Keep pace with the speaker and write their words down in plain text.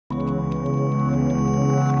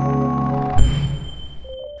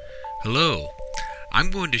Hello, I'm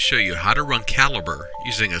going to show you how to run Calibre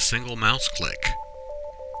using a single mouse click.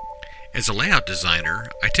 As a layout designer,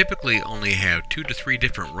 I typically only have 2 to 3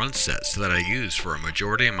 different run sets that I use for a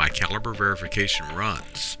majority of my Calibre verification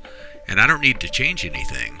runs, and I don't need to change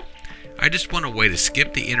anything. I just want a way to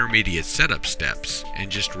skip the intermediate setup steps and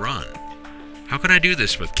just run. How can I do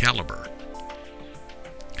this with Calibre?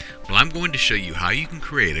 Well, I'm going to show you how you can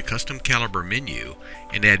create a custom Calibre menu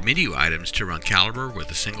and add menu items to run Calibre with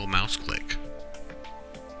a single mouse click.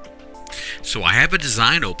 So I have a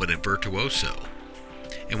design open in Virtuoso,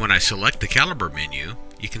 and when I select the Calibre menu,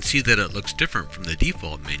 you can see that it looks different from the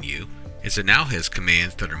default menu, as it now has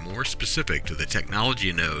commands that are more specific to the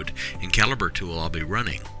technology node and Calibre tool I'll be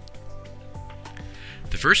running.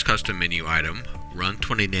 The first custom menu item, Run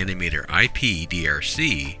 20nm IP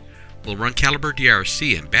DRC, will run Calibre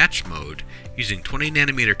DRC in batch mode using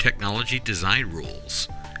 20nm technology design rules,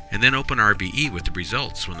 and then open RVE with the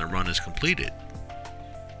results when the run is completed.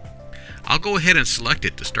 I'll go ahead and select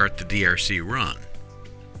it to start the DRC run.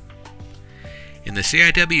 In the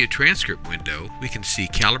CIW transcript window, we can see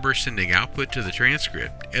Calibre sending output to the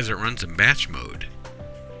transcript as it runs in batch mode.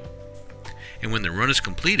 And when the run is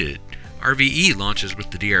completed, RVE launches with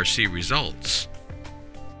the DRC results.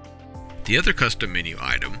 The other custom menu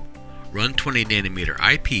item, Run 20nm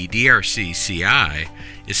IP DRC CI,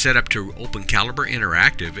 is set up to open Calibre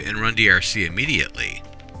Interactive and run DRC immediately.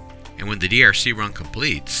 And when the DRC run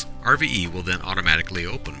completes, RVE will then automatically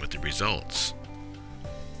open with the results.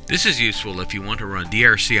 This is useful if you want to run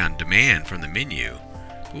DRC on demand from the menu,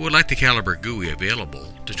 but would like the Calibre GUI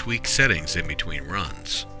available to tweak settings in between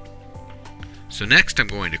runs. So next I'm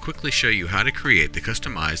going to quickly show you how to create the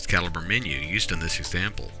customized Calibre menu used in this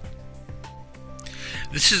example.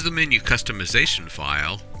 This is the menu customization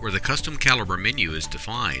file where the custom Calibre menu is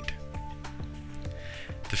defined.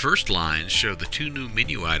 The first lines show the 2 new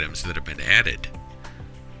menu items that have been added.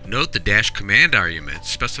 Note the -command argument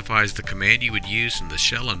specifies the command you would use in the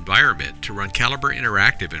shell environment to run Calibre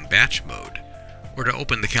Interactive in batch mode, or to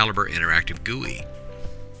open the Calibre Interactive GUI.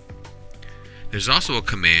 There's also a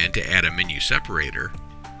command to add a menu separator,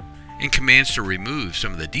 and commands to remove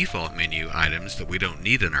some of the default menu items that we don't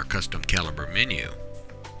need in our custom Calibre menu.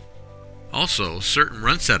 Also, certain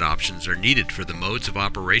run set options are needed for the modes of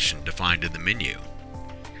operation defined in the menu.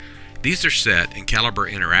 These are set in Calibre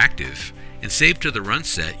Interactive and saved to the run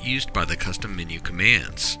set used by the custom menu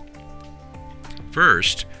commands.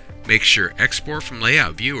 First, make sure Export from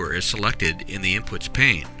Layout Viewer is selected in the Inputs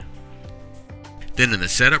pane. Then in the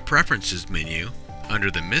Setup Preferences menu, under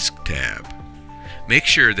the MISC tab, make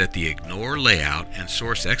sure that the Ignore Layout and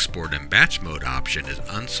Source Export in Batch Mode option is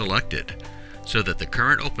unselected, so that the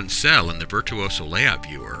current open cell in the Virtuoso Layout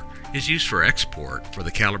Viewer is used for export for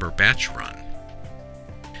the Calibre batch run.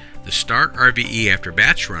 The Start RVE after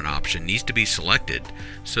batch run option needs to be selected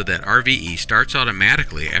so that RVE starts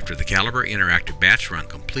automatically after the Calibre Interactive batch run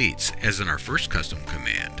completes, as in our first custom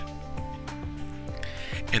command.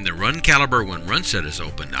 And the Run Calibre when run set is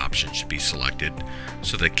opened option should be selected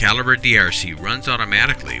so that Calibre DRC runs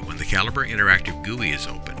automatically when the Calibre Interactive GUI is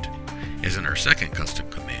opened, as in our second custom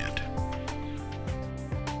command.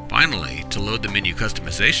 Finally, to load the menu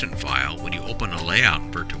customization file when you open a layout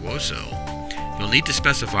in Virtuoso, you'll need to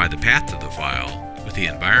specify the path to the file with the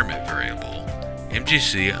environment variable,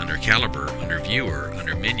 MGC under Calibre, under Viewer,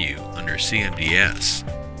 under Menu, under CMDS.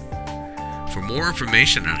 For more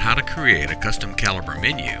information on how to create a custom Calibre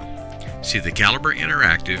menu, see the Calibre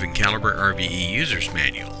Interactive and Calibre RVE User's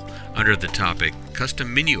Manual under the topic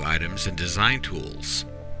Custom Menu Items and Design Tools.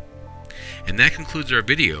 And that concludes our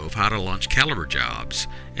video of how to launch Calibre jobs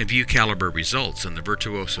and view Calibre results in the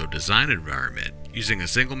Virtuoso design environment using a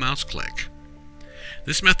single mouse click.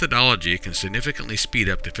 This methodology can significantly speed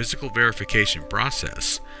up the physical verification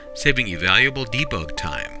process, saving you valuable debug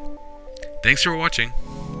time. Thanks for watching.